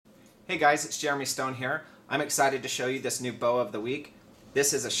Hey guys, it's Jeremy Stone here. I'm excited to show you this new boa of the week.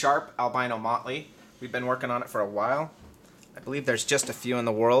 This is a Sharp Albino Motley. We've been working on it for a while. I believe there's just a few in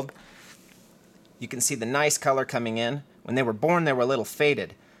the world. You can see the nice color coming in. When they were born, they were a little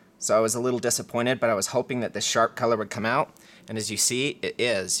faded, so I was a little disappointed, but I was hoping that this sharp color would come out. And as you see, it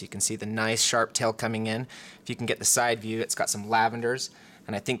is. You can see the nice sharp tail coming in. If you can get the side view, it's got some lavenders,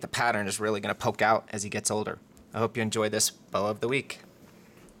 and I think the pattern is really going to poke out as he gets older. I hope you enjoy this boa of the week.